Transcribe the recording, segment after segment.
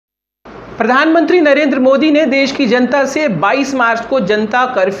प्रधानमंत्री नरेंद्र मोदी ने देश की जनता से 22 मार्च को जनता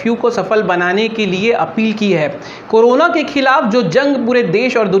कर्फ्यू को सफल बनाने के लिए अपील की है। कोरोना के खिलाफ जो जंग पूरे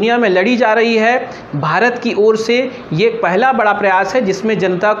देश और दुनिया में लड़ी जा रही है, भारत की ओर से ये एक पहला बड़ा प्रयास है जिसमें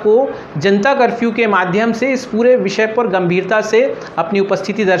जनता को जनता कर्फ्यू के माध्यम से इस पूरे विषय पर गंभीरता से अपनी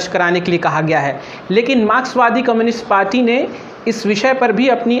उपस्थिति दर्ज कराने के लिए कहा गया है। लेकिन मार्क्सवादी कम्युनिस्ट पार्टी ने इस विषय पर भी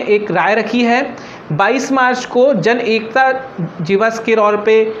अपनी एक राय रखी है। 22 मार्च को जन एकता दिवस के तौर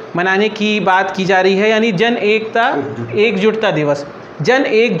पे मनाने की बात की जा रही है, यानी जन एकजुटता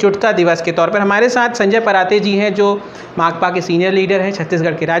दिवस के तौर पर। हमारे साथ संजय पराते जी हैं जो माकपा के सीनियर लीडर हैं,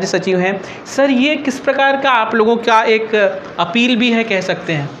 छत्तीसगढ़ के राज्य सचिव हैं। सर, ये किस प्रकार का आप लोगों का एक अपील भी है, कह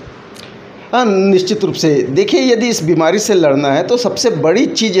सकते हैं? हाँ, निश्चित रूप से देखिए, यदि इस बीमारी से लड़ना है तो सबसे बड़ी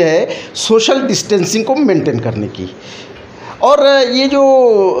चीज़ है सोशल डिस्टेंसिंग को मेंटेन करने की। और ये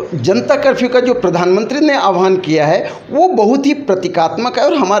जो जनता कर्फ्यू का जो प्रधानमंत्री ने आह्वान किया है वो बहुत ही प्रतीकात्मक है।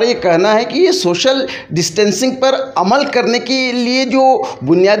 और हमारा ये कहना है कि ये सोशल डिस्टेंसिंग पर अमल करने के लिए जो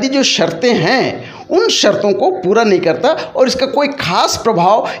बुनियादी जो शर्तें हैं उन शर्तों को पूरा नहीं करता और इसका कोई खास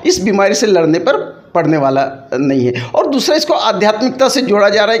प्रभाव इस बीमारी से लड़ने पर पड़ने वाला नहीं है। और दूसरा, इसको आध्यात्मिकता से जोड़ा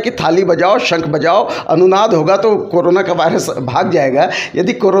जा रहा है कि थाली बजाओ, शंख बजाओ, अनुनाद होगा तो कोरोना का वायरस भाग जाएगा।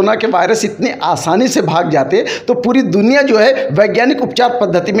 यदि कोरोना के वायरस इतनी आसानी से भाग जाते तो पूरी दुनिया जो है वैज्ञानिक उपचार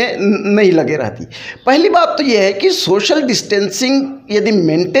पद्धति में नहीं लगे रहती। पहली बात तो यह है कि सोशल डिस्टेंसिंग यदि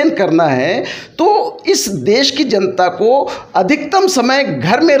मेंटेन करना है तो इस देश की जनता को अधिकतम समय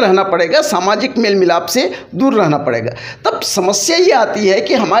घर में रहना पड़ेगा, सामाजिक मेल मिलाप से दूर रहना पड़ेगा। तब समस्या ये आती है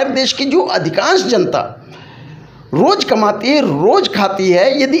कि हमारे देश की जो अधिकांश जनता रोज कमाती है, रोज खाती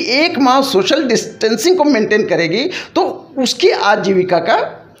है, यदि एक माह सोशल डिस्टेंसिंग को मेंटेन करेगी तो उसकी आजीविका का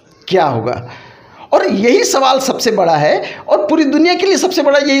क्या होगा? और यही सवाल सबसे बड़ा है और पूरी दुनिया के लिए सबसे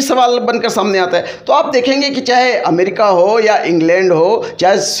बड़ा यही सवाल बनकर सामने आता है। तो आप देखेंगे कि चाहे अमेरिका हो या इंग्लैंड हो,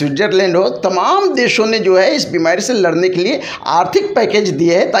 चाहे स्विट्जरलैंड हो, तमाम देशों ने जो है इस बीमारी से लड़ने के लिए आर्थिक पैकेज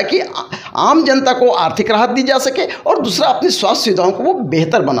दिए हैं ताकि आम जनता को आर्थिक राहत दी जा सके और दूसरा अपनी स्वास्थ्य सुविधाओं को वो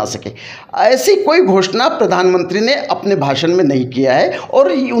बेहतर बना सके। ऐसी कोई घोषणा प्रधानमंत्री ने अपने भाषण में नहीं किया है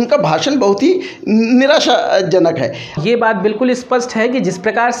और उनका भाषण बहुत ही निराशाजनक है। ये बात बिल्कुल स्पष्ट है कि जिस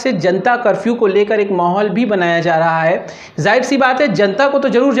प्रकार से जनता कर्फ्यू को लेकर एक माहौल भी बनाया जा रहा है, जाहिर सी बात है जनता को तो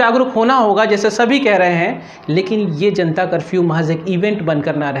जरूर जागरूक होना होगा जैसे सभी कह रहे हैं, लेकिन ये जनता कर्फ्यू महज एक इवेंट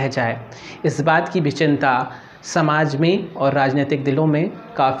बनकर ना रह जाए, इस बात की भी चिंता समाज में और राजनीतिक दिलों में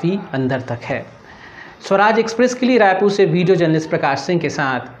काफ़ी अंदर तक है। स्वराज एक्सप्रेस के लिए रायपुर से वीडियो जर्नलिस्ट प्रकाश सिंह के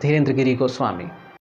साथ धीरेन्द्र गिरी गोस्वामी।